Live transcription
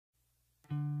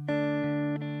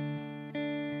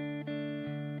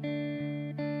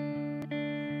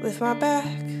with my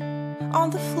back on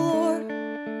the floor.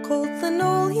 Cold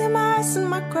linoleum ice and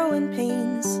my growing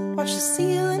pains. Watch the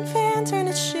ceiling fan turn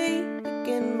its shape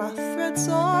again. My threads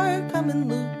are coming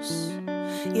loose.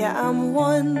 Yeah, I'm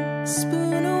one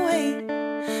spoon away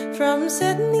from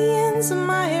setting the ends of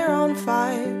my hair on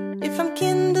fire. If I'm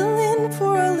kindling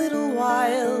for a little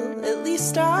while, at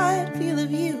least I'd feel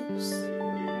of use.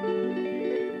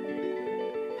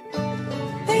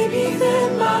 Maybe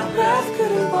then my breath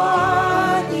could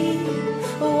embody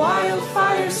a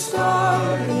wildfire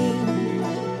starting.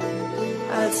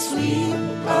 I'd sweep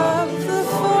up the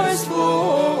forest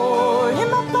floor,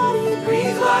 and my body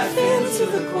breathe life into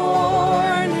the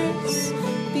corners,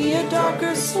 be a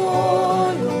darker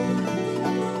soil.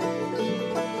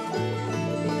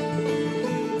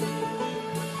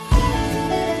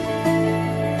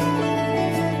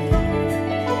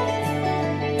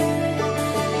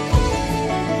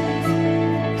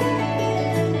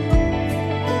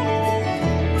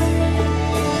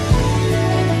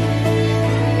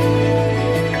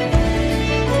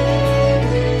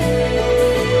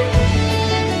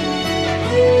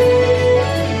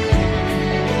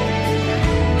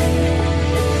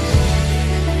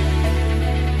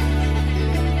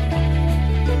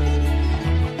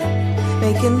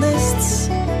 Making lists,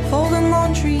 folding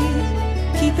laundry,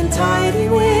 keeping tidy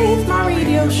with my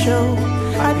radio show.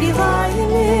 I'd be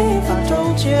lying if I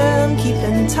told you I'm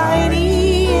keeping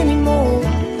tidy anymore.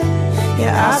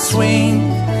 Yeah, I swing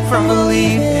from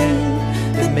believing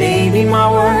that maybe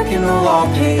my working will all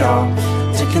pay off,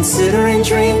 to considering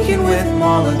drinking with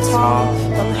Molotov.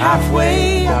 I'm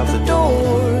halfway out the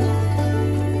door.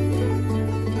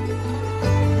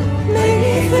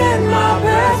 Maybe then my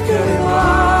breath could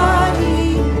embody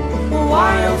a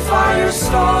wildfire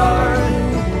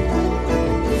starting.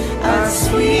 I'd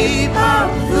sweep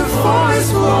out the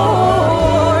forest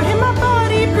floor, and my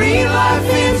body breathe life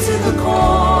into the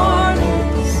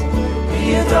corners,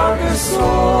 be a darker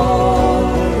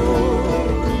soul.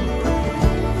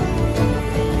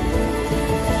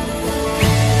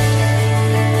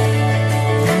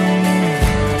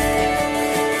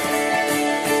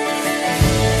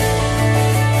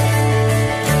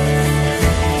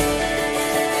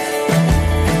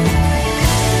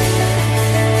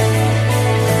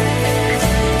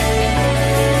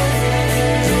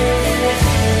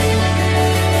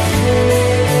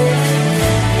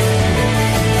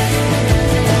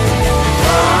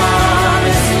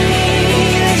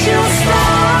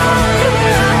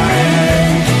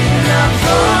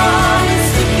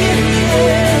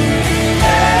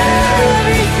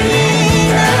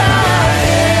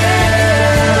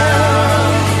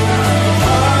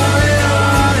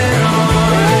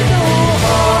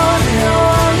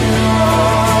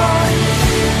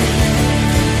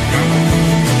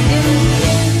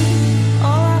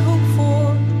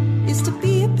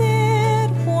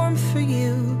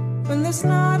 It's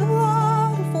not